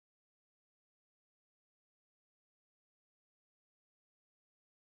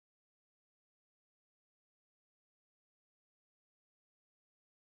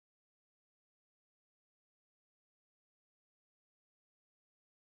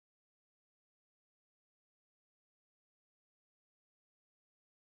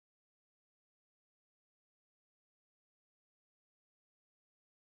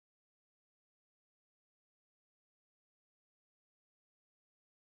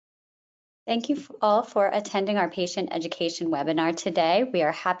Thank you all for attending our patient education webinar today. We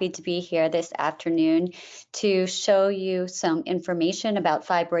are happy to be here this afternoon to show you some information about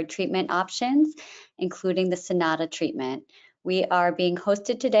fibroid treatment options, including the Sonata treatment. We are being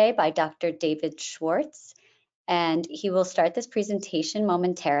hosted today by Dr. David Schwartz, and he will start this presentation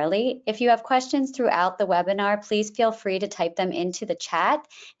momentarily. If you have questions throughout the webinar, please feel free to type them into the chat,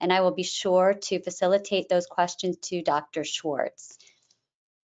 and I will be sure to facilitate those questions to Dr. Schwartz.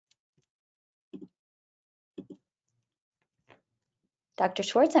 Dr.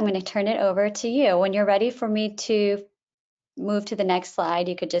 Schwartz, I'm going to turn it over to you. When you're ready for me to move to the next slide,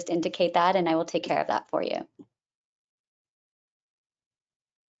 you could just indicate that and I will take care of that for you.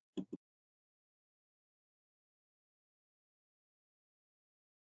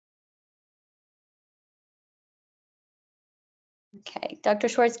 Okay, Dr.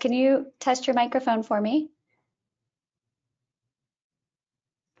 Schwartz, can you test your microphone for me?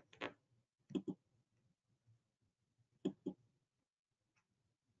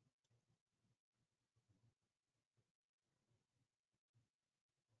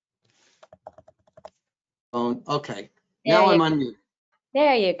 Okay, now I'm on mute.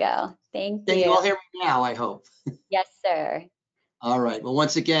 There you go. Thank you. Can you all hear me now, I hope? Yes, sir. All right. Well,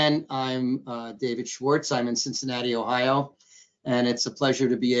 once again, I'm David Schwartz. I'm in Cincinnati, Ohio, and it's a pleasure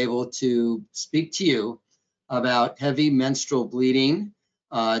to be able to speak to you about heavy menstrual bleeding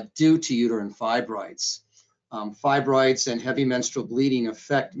due to uterine fibroids. Fibroids and heavy menstrual bleeding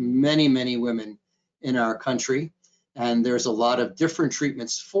affect many, many women in our country, and there's a lot of different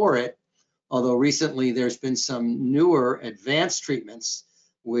treatments for it, although recently there's been some newer advanced treatments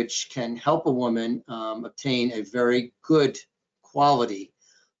which can help a woman obtain a very good quality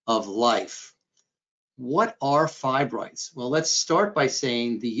of life. What are fibroids? Well, let's start by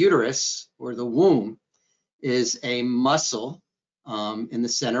saying the uterus or the womb is a muscle in the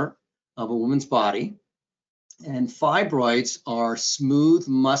center of a woman's body. And fibroids are smooth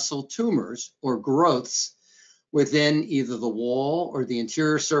muscle tumors or growths within either the wall or the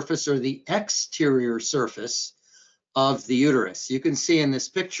interior surface or the exterior surface of the uterus. You can see in this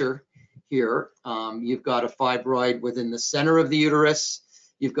picture here, you've got a fibroid within the center of the uterus,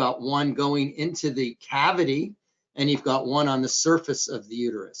 you've got one going into the cavity, and you've got one on the surface of the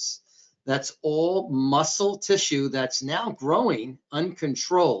uterus. That's all muscle tissue that's now growing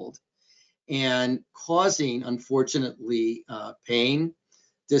uncontrolled and causing, unfortunately, pain,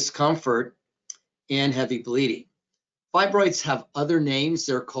 discomfort, and heavy bleeding. Fibroids have other names.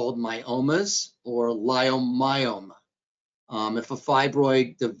 They're called myomas or leiomyoma. If a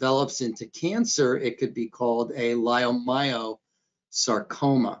fibroid develops into cancer, it could be called a leiomyosarcoma.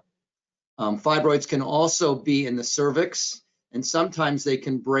 Fibroids can also be in the cervix, and sometimes they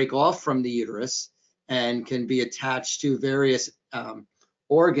can break off from the uterus and can be attached to various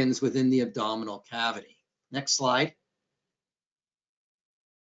organs within the abdominal cavity. Next slide.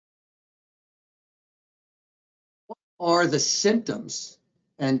 What are the symptoms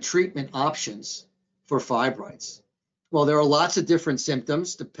and treatment options for fibroids? Well, there are lots of different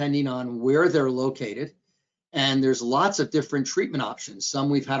symptoms depending on where they're located, and there's lots of different treatment options. Some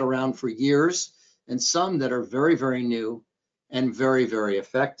we've had around for years, and some that are very, very new and very, very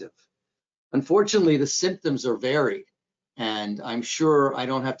effective. Unfortunately, the symptoms are varied, and I'm sure I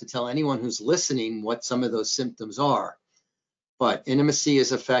don't have to tell anyone who's listening what some of those symptoms are. But intimacy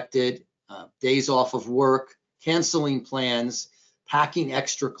is affected, days off of work, canceling plans, packing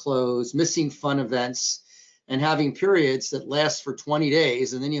extra clothes, missing fun events, and having periods that last for 20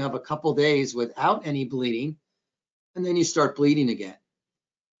 days, and then you have a couple days without any bleeding, and then you start bleeding again.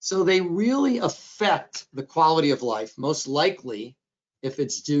 So they really affect the quality of life, most likely if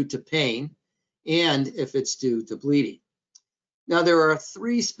it's due to pain and if it's due to bleeding. Now, there are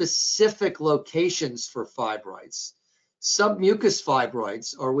 3 specific locations for fibroids. Submucous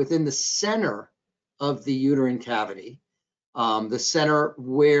fibroids are within the center of the uterine cavity, the center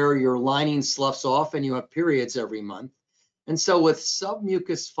where your lining sloughs off and you have periods every month. And so with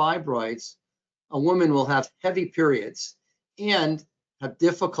submucous fibroids, a woman will have heavy periods and have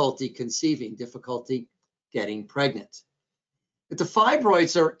difficulty conceiving, difficulty getting pregnant. If the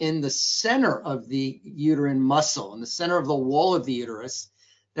fibroids are in the center of the uterine muscle, in the center of the wall of the uterus,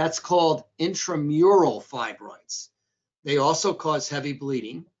 that's called intramural fibroids. They also cause heavy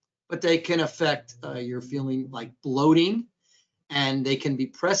bleeding, but they can affect your feeling like bloating, and they can be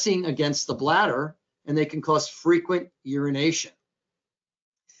pressing against the bladder, and they can cause frequent urination.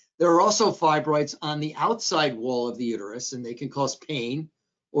 There are also fibroids on the outside wall of the uterus, and they can cause pain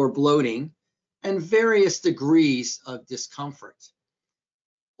or bloating and various degrees of discomfort.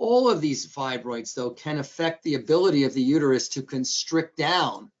 All of these fibroids, though, can affect the ability of the uterus to constrict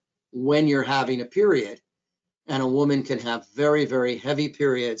down when you're having a period, and a woman can have very, very heavy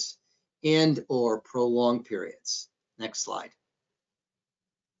periods and or prolonged periods. Next slide.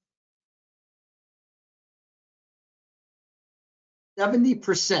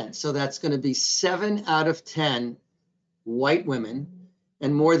 %, so that's going to be 7 out of 10 white women,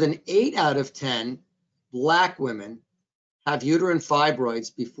 and more than 8 out of 10 Black women have uterine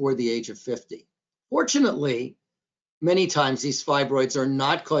fibroids before the age of 50. Fortunately, many times these fibroids are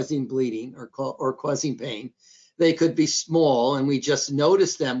not causing bleeding or causing pain. They could be small, and we just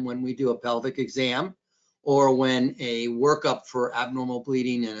notice them when we do a pelvic exam or when a workup for abnormal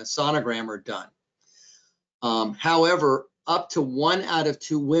bleeding and a sonogram are done. However, up to 1 out of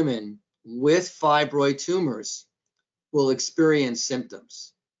 2 women with fibroid tumors will experience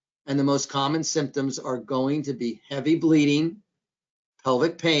symptoms. And the most common symptoms are going to be heavy bleeding,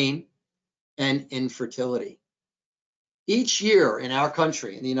 pelvic pain, and infertility. Each year in our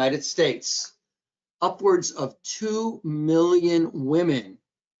country, in the United States, upwards of 2 million women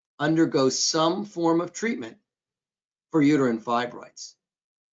undergo some form of treatment for uterine fibroids.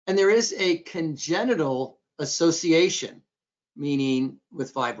 And there is a congenital association, meaning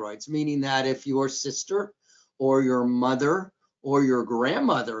with fibroids, meaning that if your sister or your mother or your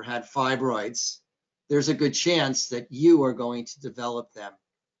grandmother had fibroids, there's a good chance that you are going to develop them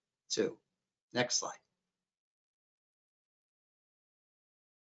too. Next slide.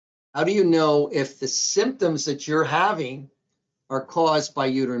 How do you know if the symptoms that you're having are caused by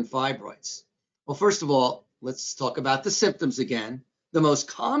uterine fibroids? Well, first of all, let's talk about the symptoms again, the most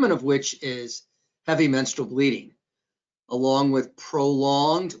common of which is heavy menstrual bleeding, along with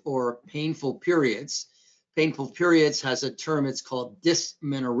prolonged or painful periods. Painful periods has a term, it's called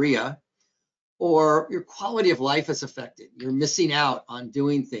dysmenorrhea, or your quality of life is affected. You're missing out on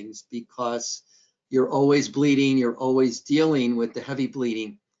doing things because you're always bleeding, you're always dealing with the heavy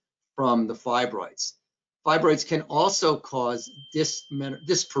bleeding from the fibroids. Fibroids can also cause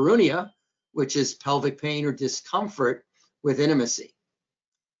dyspareunia, which is pelvic pain or discomfort with intimacy.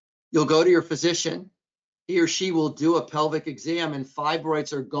 You'll go to your physician, he or she will do a pelvic exam, and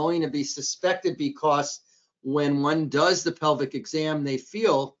fibroids are going to be suspected because when one does the pelvic exam, they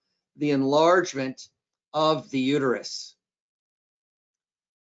feel the enlargement of the uterus.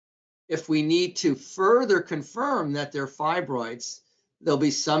 If we need to further confirm that they're fibroids, there'll be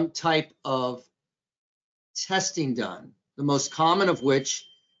some type of testing done, the most common of which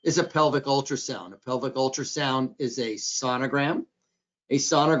is a pelvic ultrasound. A pelvic ultrasound is a sonogram. A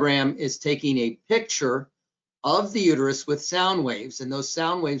sonogram is taking a picture of the uterus with sound waves, and those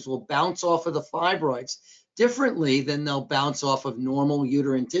sound waves will bounce off of the fibroids differently than they'll bounce off of normal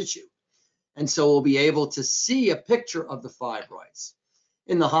uterine tissue. And so we'll be able to see a picture of the fibroids.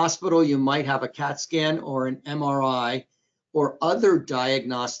 In the hospital, you might have a CAT scan or an MRI or other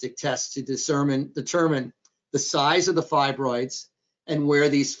diagnostic tests to determine the size of the fibroids and where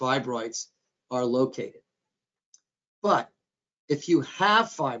these fibroids are located. But if you have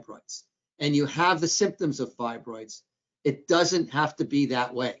fibroids and you have the symptoms of fibroids, it doesn't have to be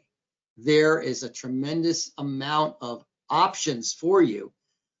that way. There is a tremendous amount of options for you,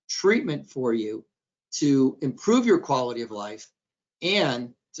 treatment for you to improve your quality of life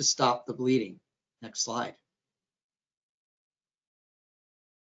and to stop the bleeding. Next slide.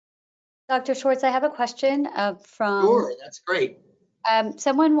 Dr. Schwartz, I have a question from... Sure, that's great.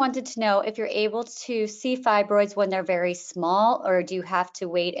 Someone wanted to know if you're able to see fibroids when they're very small, or do you have to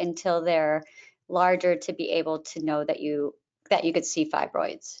wait until they're larger to be able to know that you could see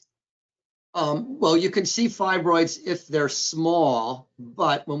fibroids? Well, you can see fibroids if they're small,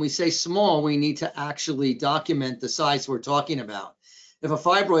 but when we say small, we need to actually document the size we're talking about. If a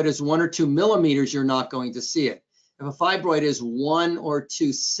fibroid is 1 or 2 millimeters, you're not going to see it. If a fibroid is 1 or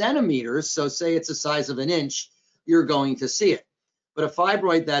 2 centimeters, so say it's the size of an inch, you're going to see it. But a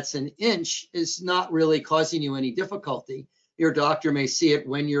fibroid that's an inch is not really causing you any difficulty. Your doctor may see it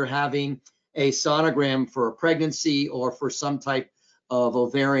when you're having a sonogram for a pregnancy or for some type of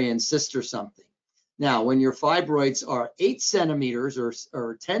ovarian cyst or something. Now, when your fibroids are 8 centimeters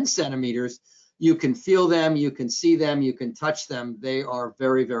or 10 centimeters, you can feel them, you can see them, you can touch them. They are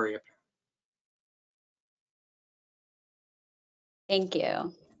very, very apparent. Thank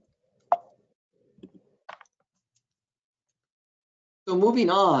you. So moving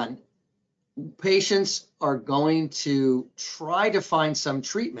on, patients are going to try to find some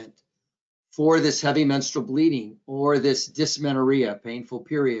treatment for this heavy menstrual bleeding or this dysmenorrhea, painful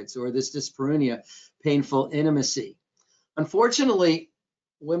periods, or this dyspareunia, painful intimacy. Unfortunately,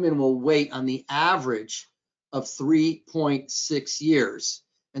 women will wait on the average of 3.6 years,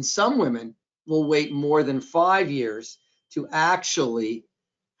 and some women will wait more than 5 years to actually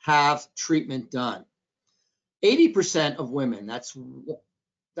have treatment done. 80% of women, that's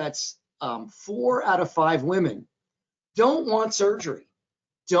 4 out of 5 women, don't want surgery,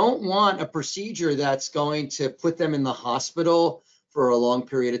 don't want a procedure that's going to put them in the hospital for a long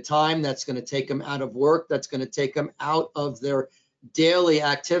period of time, that's going to take them out of work, that's going to take them out of their daily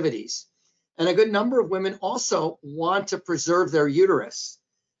activities. And a good number of women also want to preserve their uterus.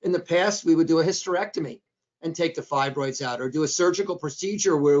 In the past, we would do a hysterectomy and take the fibroids out, or do a surgical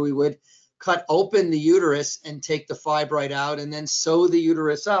procedure where we would cut open the uterus and take the fibroid out and then sew the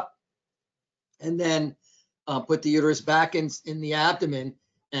uterus up and then put the uterus back in the abdomen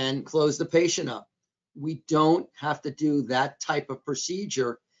and close the patient up. We don't have to do that type of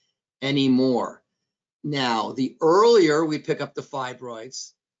procedure anymore. Now, the earlier we pick up the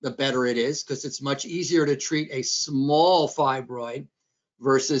fibroids, the better it is, because it's much easier to treat a small fibroid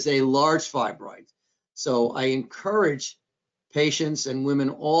versus a large fibroid. So I encourage patients and women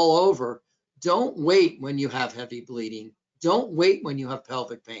all over, don't wait when you have heavy bleeding. Don't wait when you have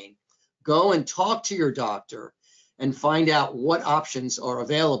pelvic pain. Go and talk to your doctor and find out what options are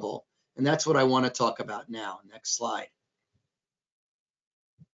available. And that's what I want to talk about now. Next slide.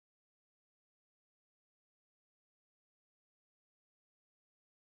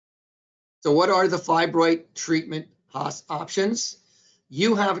 So what are the fibroid treatment options?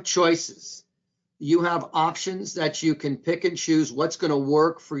 You have choices. You have options that you can pick and choose what's going to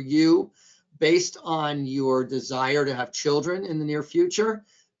work for you based on your desire to have children in the near future,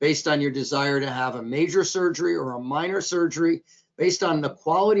 based on your desire to have a major surgery or a minor surgery, based on the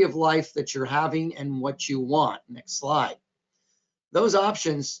quality of life that you're having and what you want. Next slide. Those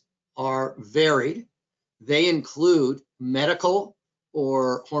options are varied. They include medical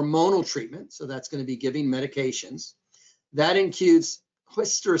or hormonal treatment, so that's going to be giving medications. That includes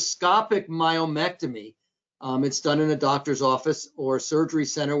hysteroscopic myomectomy. It's done in a doctor's office or a surgery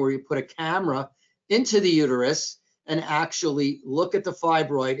center where you put a camera into the uterus and actually look at the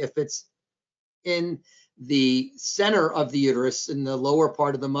fibroid if it's in the center of the uterus, in the lower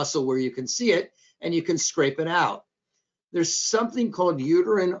part of the muscle where you can see it, and you can scrape it out. There's something called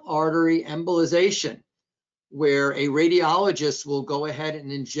uterine artery embolization, where a radiologist will go ahead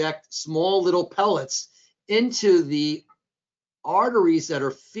and inject small little pellets into the arteries that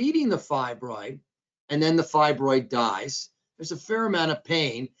are feeding the fibroid, and then the fibroid dies. There's a fair amount of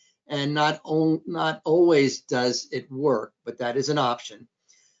pain, and not always does it work, but that is an option.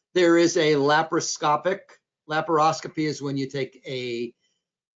 There is a laparoscopic. Laparoscopy is when you take a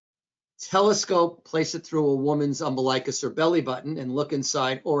telescope, place it through a woman's umbilicus or belly button and look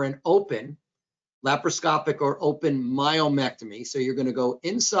inside, or an open laparoscopic or open myomectomy. So you're going to go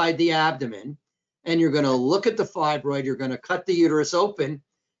inside the abdomen and you're going to look at the fibroid, you're going to cut the uterus open,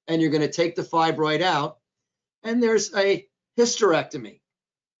 and you're going to take the fibroid out. And there's a hysterectomy.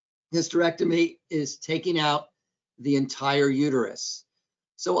 Hysterectomy is taking out the entire uterus.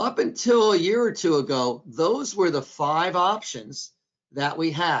 So up until a year or two ago, those were the 5 options that we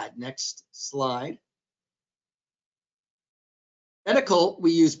had. Next slide. Medical,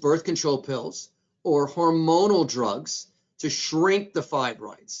 we use birth control pills or hormonal drugs to shrink the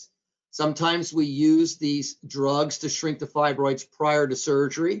fibroids. Sometimes we use these drugs to shrink the fibroids prior to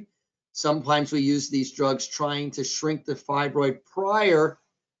surgery. Sometimes we use these drugs trying to shrink the fibroid prior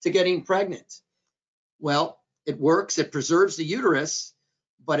to getting pregnant. Well, it works, it preserves the uterus,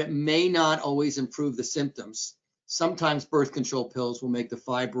 but it may not always improve the symptoms. Sometimes birth control pills will make the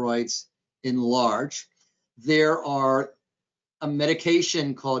fibroids enlarge. There are a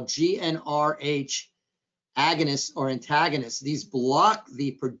medication called GnRH agonists or antagonists. These block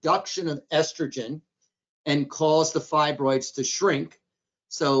the production of estrogen and cause the fibroids to shrink.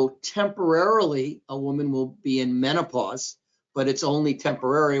 So temporarily, a woman will be in menopause, but it's only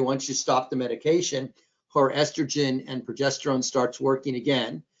temporary. Once you stop the medication, her estrogen and progesterone starts working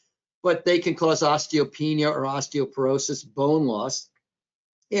again. But they can cause osteopenia or osteoporosis, bone loss,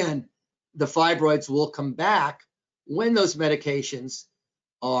 and the fibroids will come back when those medications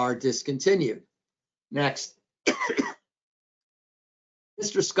are discontinued. Next,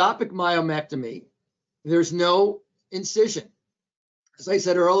 hysteroscopic myomectomy. There's no incision. As I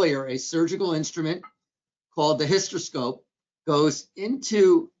said earlier, a surgical instrument called the hysteroscope goes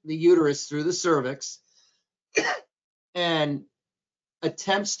into the uterus through the cervix and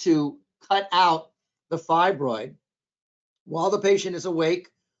attempts to cut out the fibroid while the patient is awake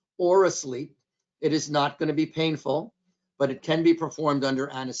or asleep. It is not going to be painful, but it can be performed under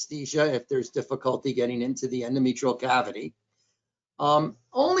anesthesia if there's difficulty getting into the endometrial cavity.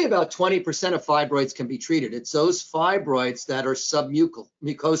 Only about 20% of fibroids can be treated. It's those fibroids that are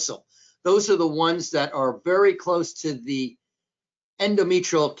submucosal. Those are the ones that are very close to the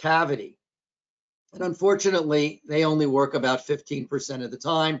endometrial cavity. And unfortunately, they only work about 15% of the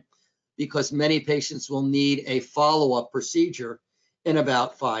time because many patients will need a follow-up procedure in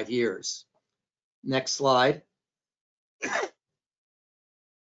about 5 years. Next slide.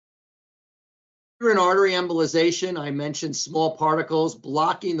 Uterine artery embolization, I mentioned small particles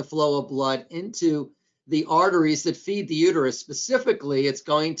blocking the flow of blood into the arteries that feed the uterus. Specifically, it's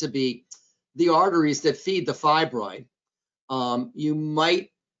going to be the arteries that feed the fibroid. You might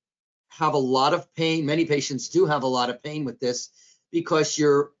have a lot of pain. Many patients do have a lot of pain with this because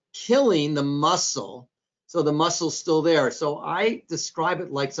you're killing the muscle. So the muscle's still there. So I describe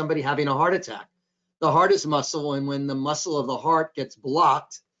it like somebody having a heart attack. The heart is muscle, and when the muscle of the heart gets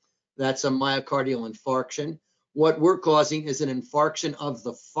blocked, that's a myocardial infarction. What we're causing is an infarction of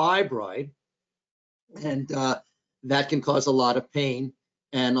the fibroid, and that can cause a lot of pain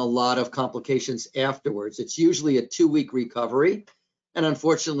and a lot of complications afterwards. It's usually a 2-week recovery, and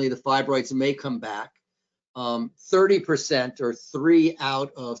unfortunately, the fibroids may come back. 30% or 3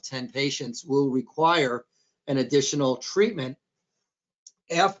 out of 10 patients will require an additional treatment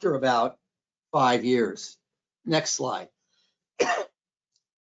after about 5 years. Next slide.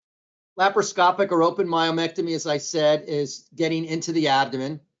 Laparoscopic or open myomectomy, as I said, is getting into the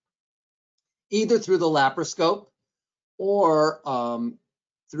abdomen, either through the laparoscope or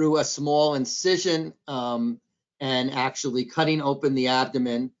through a small incision and actually cutting open the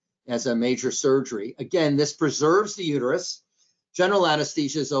abdomen as a major surgery. Again, this preserves the uterus. General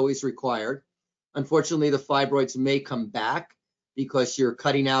anesthesia is always required. Unfortunately, the fibroids may come back because you're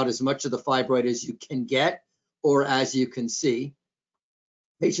cutting out as much of the fibroid as you can get or as you can see.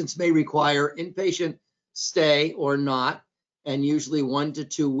 Patients may require inpatient stay or not, and usually 1 to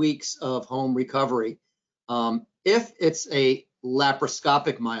 2 weeks of home recovery. If it's a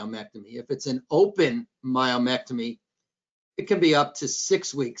laparoscopic myomectomy, if it's an open myomectomy, it can be up to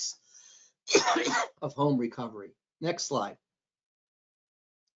 6 weeks of home recovery. Next slide.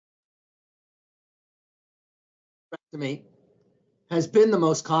 Hysterectomy has been the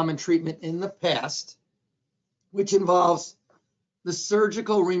most common treatment in the past, which involves the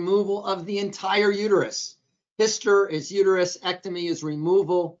surgical removal of the entire uterus. Hyster is uterus, ectomy is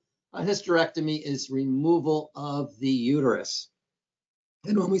removal. A hysterectomy is removal of the uterus.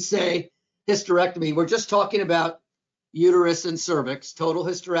 And when we say hysterectomy, we're just talking about uterus and cervix. Total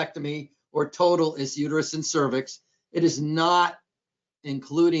hysterectomy or total is uterus and cervix. It is not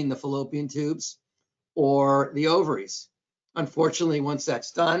including the fallopian tubes or the ovaries. Unfortunately, once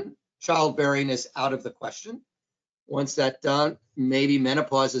that's done, childbearing is out of the question. Once that's done, maybe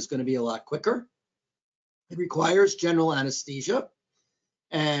menopause is going to be a lot quicker. It requires general anesthesia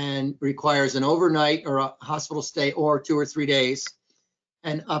and requires an overnight or a hospital stay or 2 or 3 days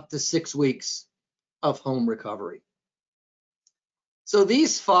and up to 6 weeks of home recovery. So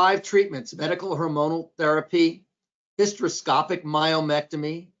these 5 treatments, medical hormonal therapy, hysteroscopic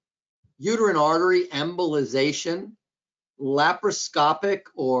myomectomy, uterine artery embolization, laparoscopic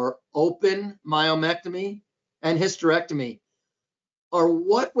or open myomectomy, and hysterectomy, are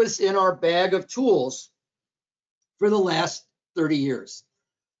what was in our bag of tools for the last 30 years.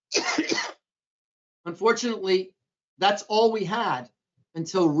 Unfortunately, that's all we had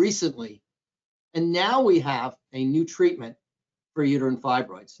until recently. And now we have a new treatment for uterine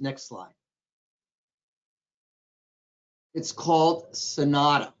fibroids. Next slide. It's called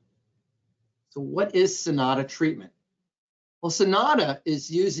Sonata. So what is Sonata treatment? Well, Sonata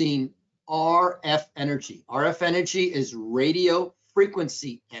is using RF energy. RF energy is radio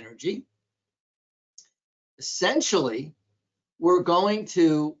frequency energy. Essentially, we're going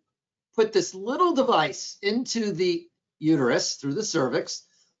to put this little device into the uterus through the cervix,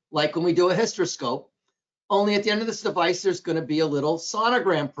 like when we do a hysteroscope, only at the end of this device, there's going to be a little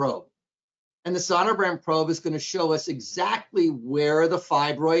sonogram probe. And the sonogram probe is going to show us exactly where the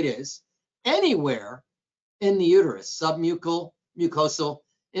fibroid is, anywhere in the uterus, submucal, mucosal,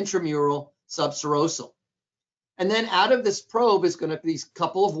 intramural, subserosal. And then out of this probe is going to be these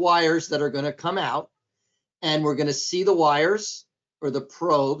couple of wires that are going to come out, and we're going to see the wires, or the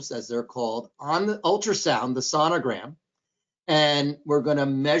probes as they're called, on the ultrasound, the sonogram, and we're going to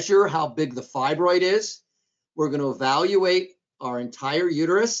measure how big the fibroid is. We're going to evaluate our entire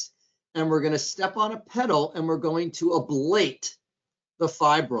uterus, and we're going to step on a pedal, and we're going to ablate the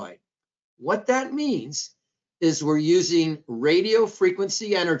fibroid. What that means is we're using radio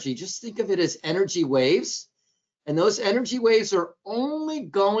frequency energy. Just think of it as energy waves. And those energy waves are only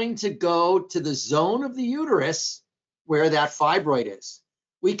going to go to the zone of the uterus where that fibroid is.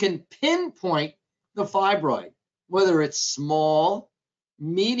 We can pinpoint the fibroid, whether it's small,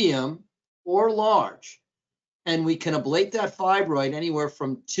 medium, or large. and we can ablate that fibroid anywhere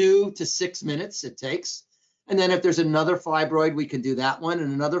from 2 to 6 minutes it takes. And then if there's another fibroid, we can do that one,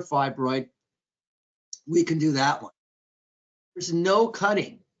 and another fibroid, we can do that one. There's no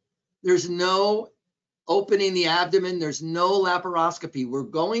cutting. There's no opening the abdomen. There's no laparoscopy. We're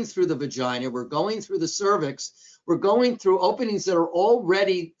going through the vagina. We're going through the cervix. We're going through openings that are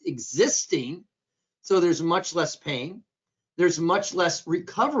already existing. So there's much less pain. There's much less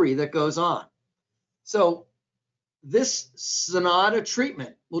recovery that goes on. So this Sonata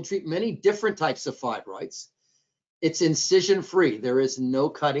treatment will treat many different types of fibroids. It's incision-free. There is no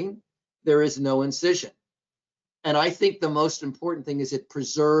cutting. There is no incision. And I think the most important thing is it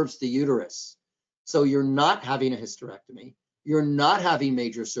preserves the uterus. So you're not having a hysterectomy. You're not having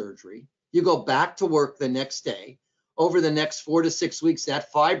major surgery. You go back to work the next day. Over the next 4 to 6 weeks,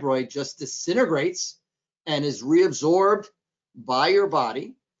 that fibroid just disintegrates and is reabsorbed by your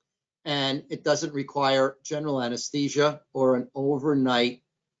body. And it doesn't require general anesthesia or an overnight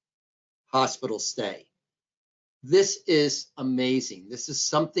hospital stay. This is amazing. This is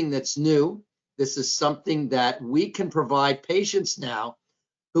something that's new. This is something that we can provide patients now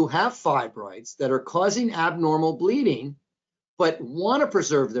who have fibroids that are causing abnormal bleeding, but want to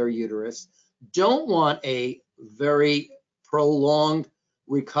preserve their uterus, don't want a very prolonged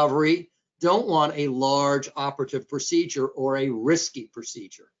recovery, don't want a large operative procedure or a risky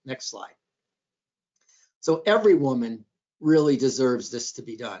procedure. Next slide. So every woman really deserves this to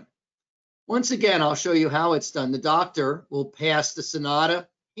be done. Once again, I'll show you how it's done. The doctor will pass the Sonata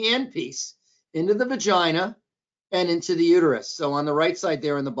handpiece into the vagina and into the uterus. So on the right side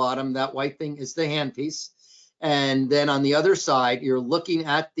there in the bottom, that white thing is the handpiece. And then on the other side, you're looking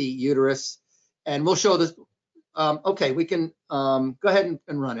at the uterus. And we'll show this. Okay, we can go ahead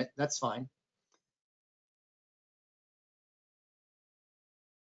and run it. That's fine.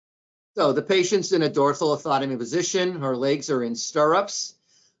 So the patient's in a dorsal lithotomy position. Her legs are in stirrups.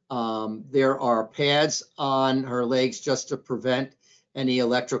 There are pads on her legs just to prevent any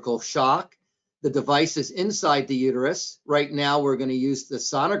electrical shock. The device is inside the uterus. Right now, we're going to use the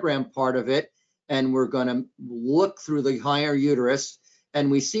sonogram part of it, and we're going to look through the higher uterus. And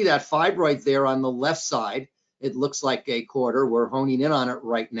we see that fibroid there on the left side. It looks like a quarter. We're honing in on it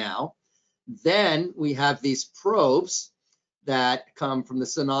right now. Then we have these probes that come from the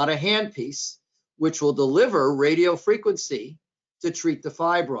Sonata handpiece, which will deliver radio frequency to treat the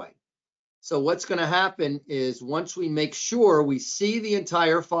fibroid. So what's going to happen is once we make sure we see the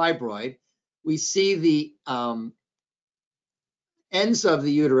entire fibroid, we see the ends of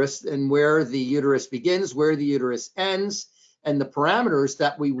the uterus and where the uterus begins, where the uterus ends, and the parameters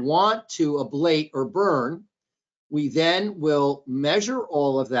that we want to ablate or burn. We then will measure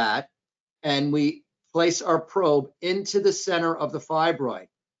all of that, and we place our probe into the center of the fibroid.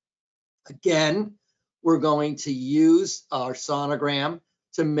 Again, we're going to use our sonogram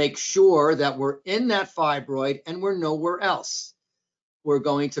to make sure that we're in that fibroid and we're nowhere else. We're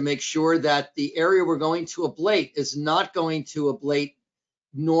going to make sure that the area we're going to ablate is not going to ablate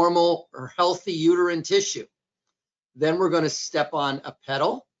normal or healthy uterine tissue. Then we're going to step on a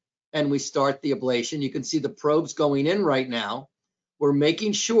pedal and we start the ablation. You can see the probes going in right now. We're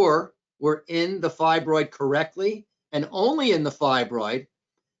making sure we're in the fibroid correctly and only in the fibroid.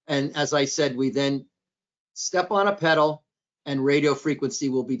 And as I said, we then step on a pedal and radio frequency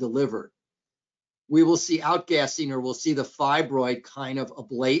will be delivered. We will see outgassing, or we'll see the fibroid kind of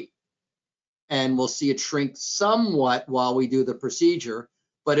ablate, and we'll see it shrink somewhat while we do the procedure,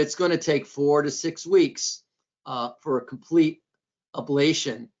 but it's going to take 4 to 6 weeks for a complete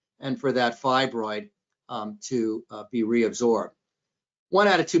ablation and for that fibroid to be reabsorbed. 1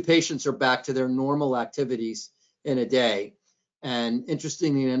 out of 2 patients are back to their normal activities in a day. And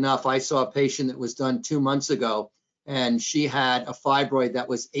interestingly enough, I saw a patient that was done 2 months ago, and she had a fibroid that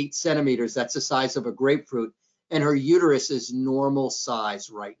was 8 centimeters. That's the size of a grapefruit. And her uterus is normal size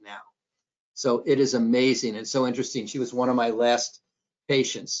right now. So it is amazing and so interesting. She was one of my last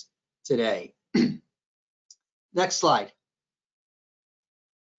patients today. Next slide.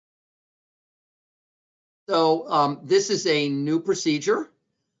 So this is a new procedure.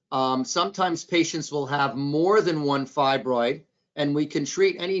 Sometimes patients will have more than 1 fibroid, and we can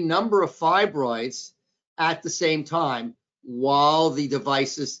treat any number of fibroids at the same time while the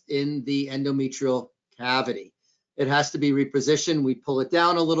device is in the endometrial cavity. It has to be repositioned. We pull it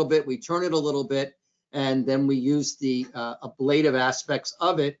down a little bit, we turn it a little bit, and then we use the ablative aspects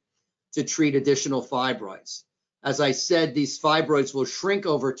of it to treat additional fibroids. As I said, these fibroids will shrink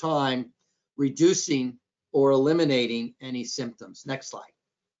over time, reducing or eliminating any symptoms. Next slide.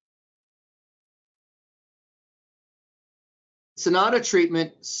 Sonata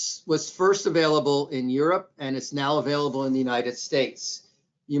treatment was first available in Europe and it's now available in the United States.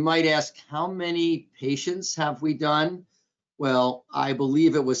 You might ask, how many patients have we done? Well, I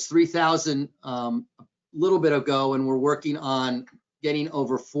believe it was 3,000 a little bit ago, and we're working on getting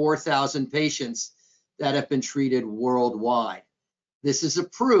over 4,000 patients that have been treated worldwide. This is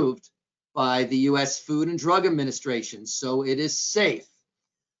approved by the US Food and Drug Administration, so it is safe.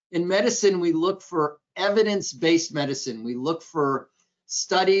 In medicine, we look for evidence-based medicine. We look for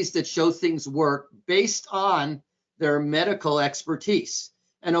studies that show things work based on their medical expertise.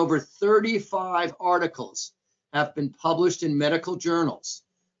 And over 35 articles have been published in medical journals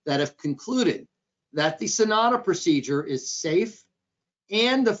that have concluded that the Sonata procedure is safe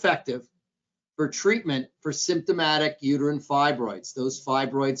and effective for treatment for symptomatic uterine fibroids, those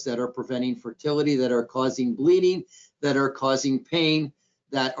fibroids that are preventing fertility, that are causing bleeding, that are causing pain,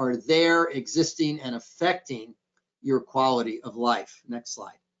 that are there existing and affecting your quality of life. Next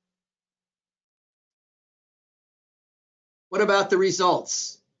slide. What about the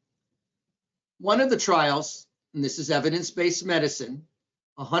results? One of the trials, and this is evidence-based medicine,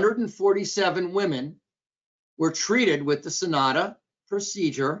 147 women were treated with the Sonata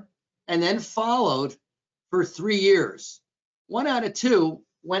procedure and then followed for 3 years. 1 out of 2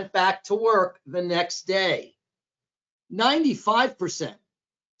 went back to work the next day. 95%,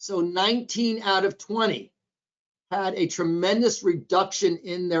 so 19 out of 20, had a tremendous reduction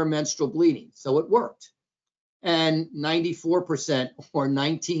in their menstrual bleeding, so it worked. And 94%, or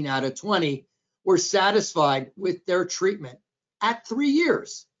 19 out of 20, were satisfied with their treatment at 3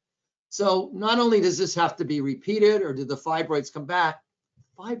 years. So not only does this have to be repeated or do the fibroids come back,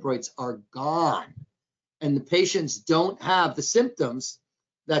 fibroids are gone. And the patients don't have the symptoms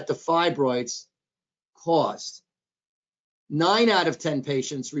that the fibroids caused. 9 out of 10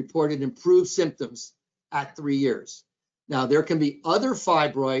 patients reported improved symptoms at 3 years. Now, there can be other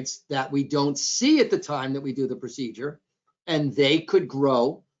fibroids that we don't see at the time that we do the procedure, and they could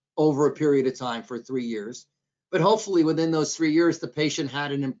grow over a period of time for 3 years. But hopefully within those 3 years, the patient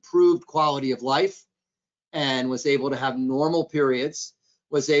had an improved quality of life and was able to have normal periods,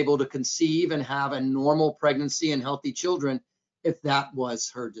 was able to conceive and have a normal pregnancy and healthy children if that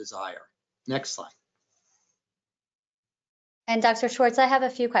was her desire. Next slide. And Dr. Schwartz, I have a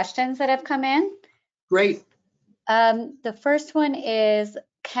few questions that have come in. Great. The first one is,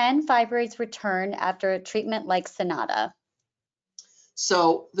 can fibroids return after a treatment like Sonata?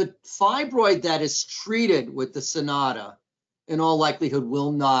 So the fibroid that is treated with the Sonata, in all likelihood,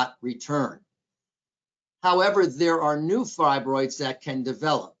 will not return. However, there are new fibroids that can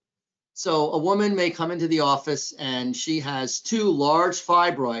develop. So a woman may come into the office and she has 2 large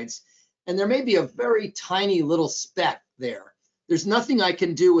fibroids, and there may be a very tiny little speck there. There's nothing I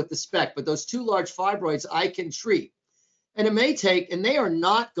can do with the speck, but those 2 large fibroids I can treat. And it may take, and they are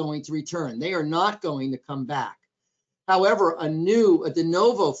not going to return. They are not going to come back. However, a de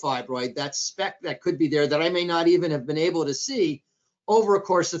novo fibroid, that speck that could be there that I may not even have been able to see over a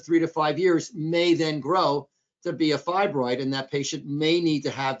course of 3 to 5 years, may then grow to be a fibroid, and that patient may need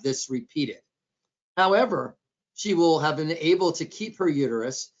to have this repeated. However, she will have been able to keep her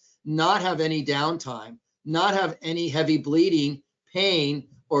uterus, not have any downtime, not have any heavy bleeding, pain,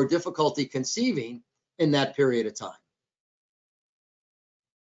 or difficulty conceiving in that period of time.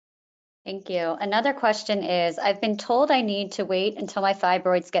 Thank you. Another question is, I've been told I need to wait until my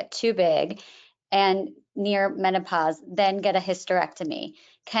fibroids get too big and near menopause, then get a hysterectomy.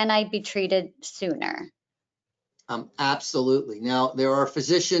 Can I be treated sooner? Absolutely. Now, there are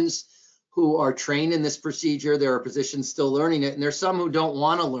physicians who are trained in this procedure. There are physicians still learning it, and there's some who don't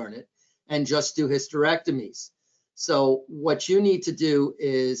want to learn it and just do hysterectomies. So what you need to do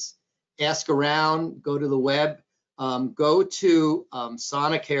is ask around, go to the web, go to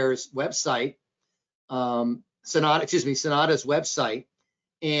Sonacare's website, Sonata's website,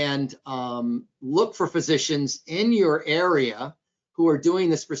 and look for physicians in your area who are doing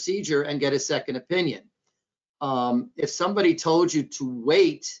this procedure and get a second opinion. If somebody told you to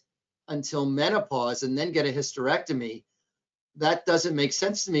wait until menopause and then get a hysterectomy, that doesn't make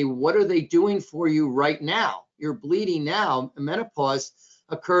sense to me. What are they doing for you right now? You're bleeding now. Menopause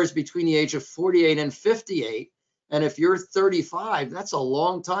occurs between the age of 48 and 58. And if you're 35, that's a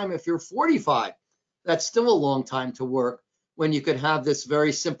long time. If you're 45, that's still a long time to work when you could have this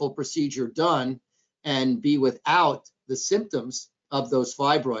very simple procedure done and be without the symptoms of those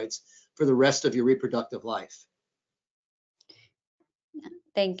fibroids for the rest of your reproductive life.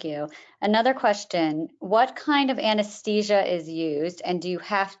 Thank you. Another question, what kind of anesthesia is used, and do you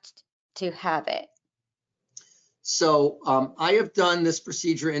have to have it? So I have done this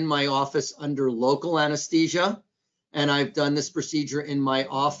procedure in my office under local anesthesia, and I've done this procedure in my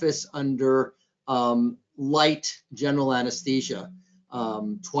office under light general anesthesia,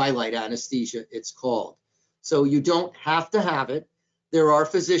 twilight anesthesia, it's called. So you don't have to have it. There are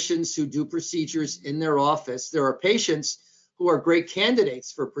physicians who do procedures in their office. There are patients who are great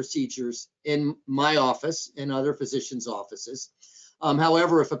candidates for procedures in my office and other physicians' offices.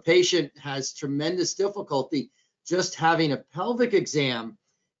 However, if a patient has tremendous difficulty just having a pelvic exam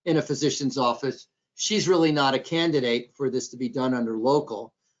in a physician's office, she's really not a candidate for this to be done under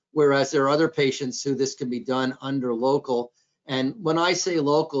local. Whereas there are other patients who this can be done under local. And when I say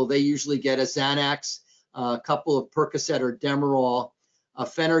local, they usually get a Xanax, a couple of Percocet or Demerol, a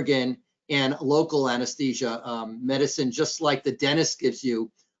Phenergan, and local anesthesia medicine, just like the dentist gives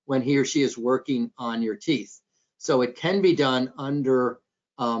you when he or she is working on your teeth. So it can be done under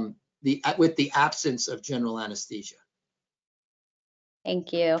with the absence of general anesthesia.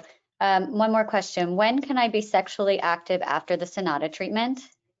 Thank you. One more question. When can I be sexually active after the Sonata treatment?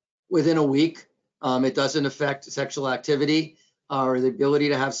 Within a week. It doesn't affect sexual activity or the ability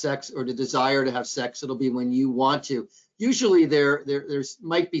to have sex or the desire to have sex. It'll be when you want to. Usually there's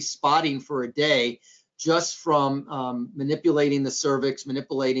might be spotting for a day just from manipulating the cervix,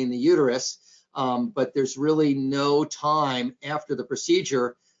 manipulating the uterus, but there's really no time after the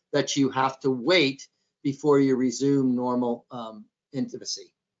procedure that you have to wait before you resume normal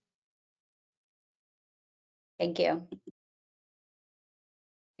intimacy. Thank you.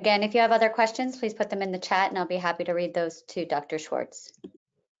 Again, if you have other questions, please put them in the chat and I'll be happy to read those to Dr. Schwartz.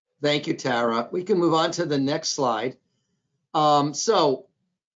 Thank you, Tara. We can move on to the next slide. So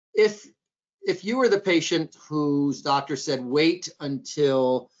if you were the patient whose doctor said, wait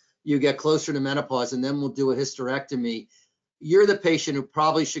until you get closer to menopause and then we'll do a hysterectomy, you're the patient who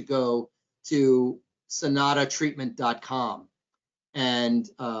probably should go to sonatatreatment.com and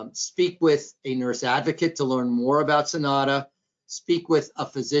speak with a nurse advocate to learn more about Sonata, speak with a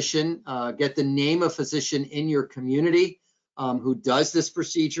physician, get the name of physician in your community who does this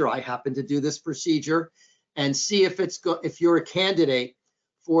procedure. I happen to do this procedure, and see if you're a candidate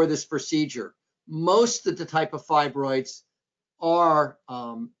for this procedure. Most of the type of fibroids are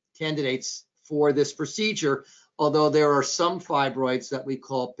candidates for this procedure, although there are some fibroids that we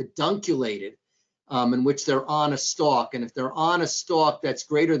call pedunculated, in which they're on a stalk. And if they're on a stalk that's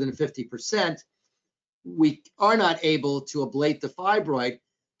greater than 50%, we are not able to ablate the fibroid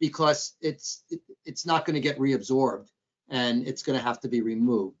because it's not going to get reabsorbed and it's going to have to be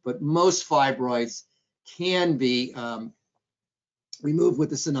removed. But most fibroids can be removed with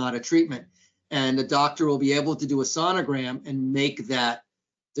the Sonata treatment, and the doctor will be able to do a sonogram and make that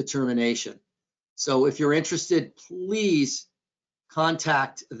determination. So if you're interested, please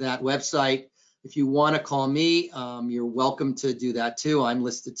contact that website. If you want to call me, you're welcome to do that too. I'm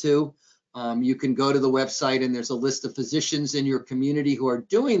listed too. You can go to the website and there's a list of physicians in your community who are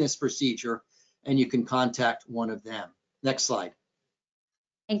doing this procedure, and you can contact one of them. Next slide.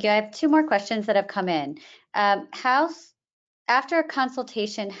 Thank you. I have two more questions that have come in. After a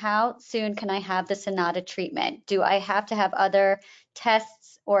consultation, how soon can I have the Sonata treatment? Do I have to have other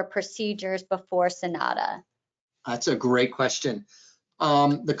tests or procedures before Sonata? That's a great question.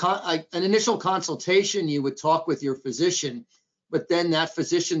 An initial consultation, you would talk with your physician, but then that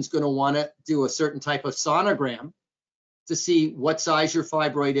physician's going to want to do a certain type of sonogram to see what size your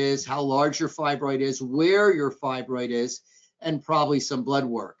fibroid is, how large your fibroid is, where your fibroid is, and probably some blood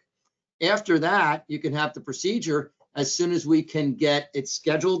work. After that, you can have the procedure as soon as we can get it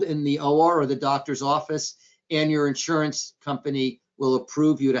scheduled in the OR or the doctor's office, and your insurance company will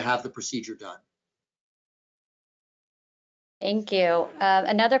approve you to have the procedure done. Thank you.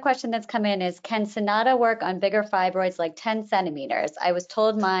 Another question that's come in is, can Sonata work on bigger fibroids like 10 centimeters? I was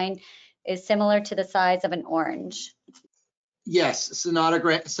told mine is similar to the size of an orange. Yes,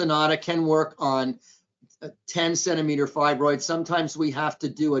 Sonata can work on 10 centimeter fibroids. Sometimes we have to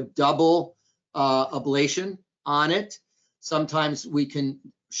do a double ablation on it. Sometimes we can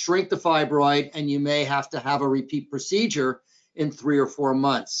shrink the fibroid and you may have to have a repeat procedure in 3 or 4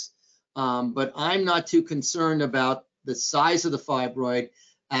 months. But I'm not too concerned about the size of the fibroid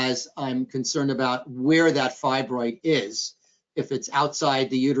as I'm concerned about where that fibroid is. If it's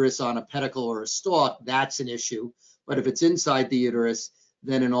outside the uterus on a pedicle or a stalk, that's an issue. But if it's inside the uterus,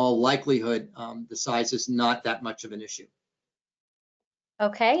 then in all likelihood, the size is not that much of an issue.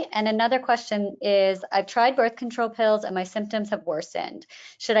 Okay, and another question is, I've tried birth control pills and my symptoms have worsened.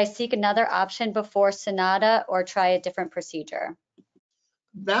 Should I seek another option before Sonata or try a different procedure?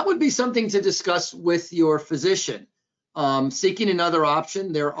 That would be something to discuss with your physician. Seeking another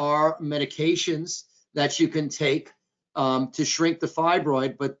option, there are medications that you can take to shrink the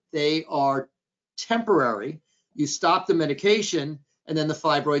fibroid, but they are temporary. You stop the medication, and then the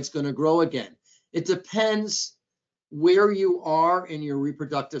fibroid's going to grow again. It depends where you are in your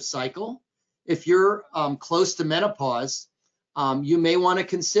reproductive cycle. If you're close to menopause, you may want to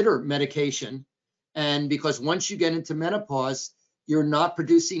consider medication. And because once you get into menopause, you're not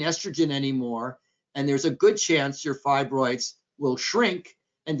producing estrogen anymore, and there's a good chance your fibroids will shrink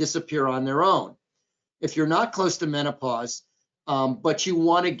and disappear on their own. If you're not close to menopause, but you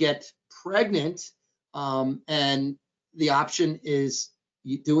want to get pregnant, and the option is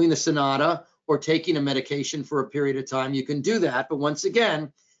doing the Sonata or taking a medication for a period of time, you can do that. But once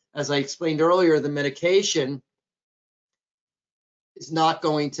again, as I explained earlier, the medication is not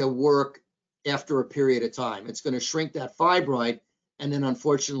going to work after a period of time. It's going to shrink that fibroid, and then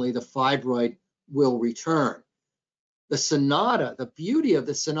unfortunately the fibroid will return. The Sonata, the beauty of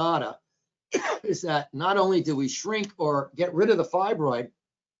the Sonata is that not only do we shrink or get rid of the fibroid,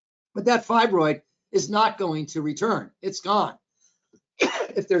 but that fibroid is not going to return. It's gone.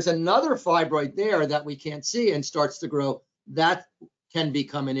 If there's another fibroid there that we can't see and starts to grow, that can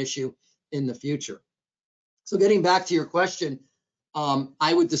become an issue in the future. So getting back to your question,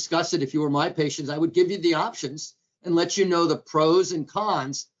 I would discuss it if you were my patients. I would give you the options and let you know the pros and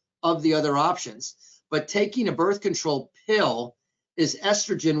cons of the other options. But taking a birth control pill is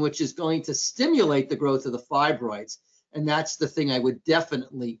estrogen, which is going to stimulate the growth of the fibroids. And that's the thing I would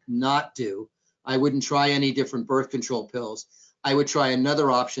definitely not do. I wouldn't try any different birth control pills. I would try another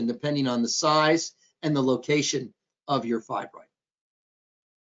option depending on the size and the location of your fibroid.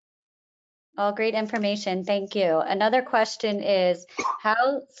 All great information. Thank you. Another question is,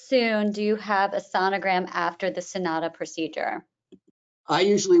 how soon do you have a sonogram after the Sonata procedure? I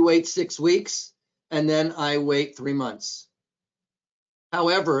usually wait 6 weeks, and then I wait 3 months.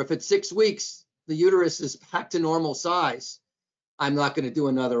 However, if it's 6 weeks, the uterus is back to normal size, I'm not going to do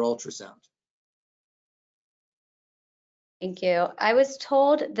another ultrasound. Thank you. I was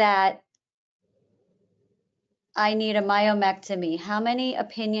told that I need a myomectomy. How many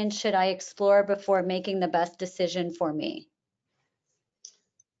opinions should I explore before making the best decision for me?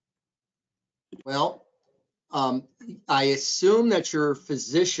 Well, I assume that your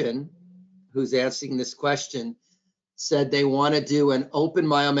physician who's asking this question said they want to do an open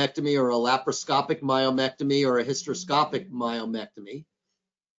myomectomy or a laparoscopic myomectomy or a hysteroscopic myomectomy.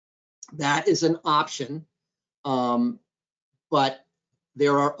 That is an option, but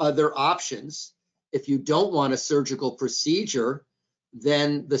there are other options. If you don't want a surgical procedure,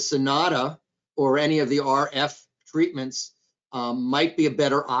 then the Sonata or any of the RF treatments might be a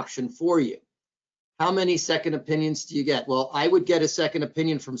better option for you. How many second opinions do you get? Well, I would get a second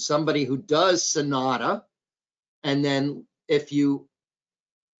opinion from somebody who does Sonata. And then if you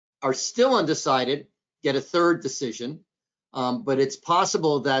are still undecided, get a third decision. But it's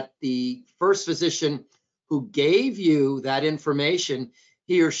possible that the first physician who gave you that information,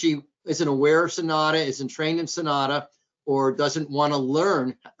 he or she isn't aware of Sonata, isn't trained in Sonata, or doesn't want to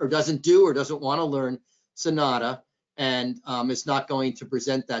learn, or doesn't want to learn Sonata, and is not going to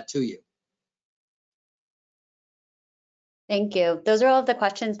present that to you. Thank you. Those are all of the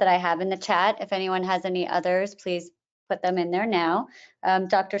questions that I have in the chat. If anyone has any others, please put them in there now.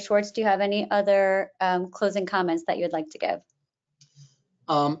 Dr. Schwartz, do you have any other closing comments that you'd like to give?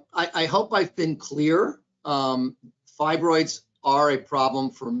 I hope I've been clear. Fibroids are a problem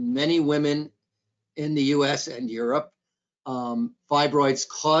for many women in the US and Europe. Fibroids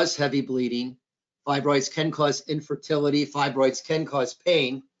cause heavy bleeding. Fibroids can cause infertility. Fibroids can cause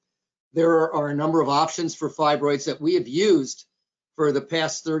pain. There are a number of options for fibroids that we have used for the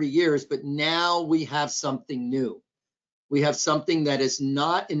past 30 years, but now we have something new. We have something that is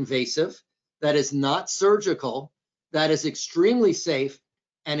not invasive, that is not surgical, that is extremely safe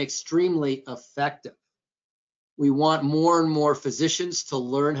and extremely effective. We want more and more physicians to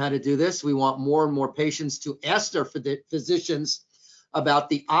learn how to do this. We want more and more patients to ask their physicians about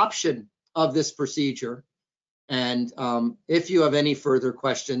the option of this procedure. And if you have any further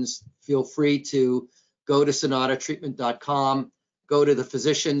questions, feel free to go to sonatatreatment.com, go to the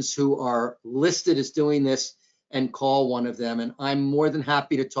physicians who are listed as doing this, and call one of them. And I'm more than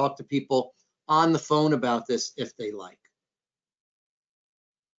happy to talk to people on the phone about this if they like.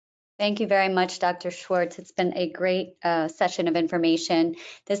 Thank you very much, Dr. Schwartz. It's been a great session of information.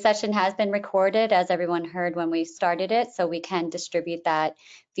 This session has been recorded, as everyone heard when we started it, so we can distribute that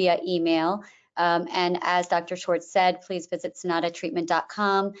via email. And as Dr. Schwartz said, please visit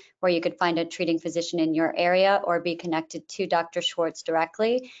sonatatreatment.com, where you could find a treating physician in your area or be connected to Dr. Schwartz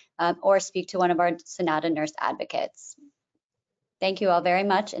directly, or speak to one of our Sonata nurse advocates. Thank you all very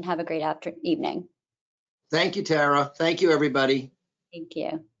much and have a great evening. Thank you, Tara. Thank you, everybody. Thank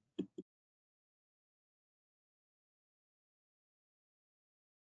you.